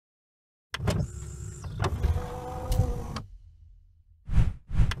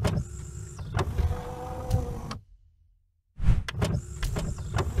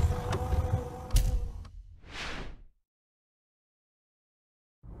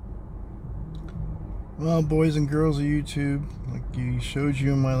Well, boys and girls of YouTube, like you showed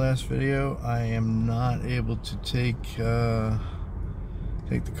you in my last video, I am not able to take the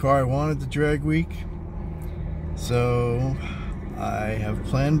car I wanted to drag week. So I have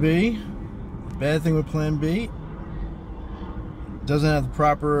plan B. The bad thing with plan B, it doesn't have the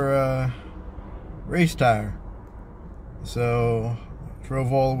proper race tire. So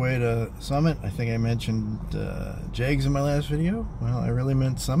drove all the way to Summit. I think I mentioned Jags in my last video. Well, I really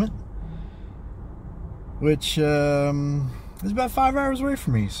meant Summit, which is about 5 hours away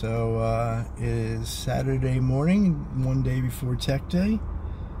from me. So it is Saturday morning, one day before Tech Day.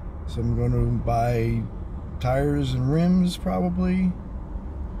 So I'm going to buy tires and rims probably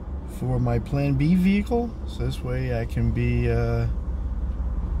for my Plan B vehicle. So this way I can be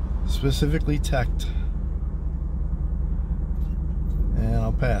specifically teched. And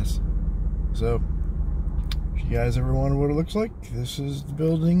I'll pass. So if you guys ever wonder what it looks like, this is the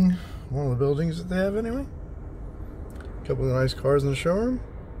building. One of the buildings that they have anyway. A couple of nice cars in the showroom.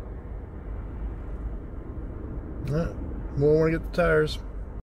 Alright, more want to get the tires.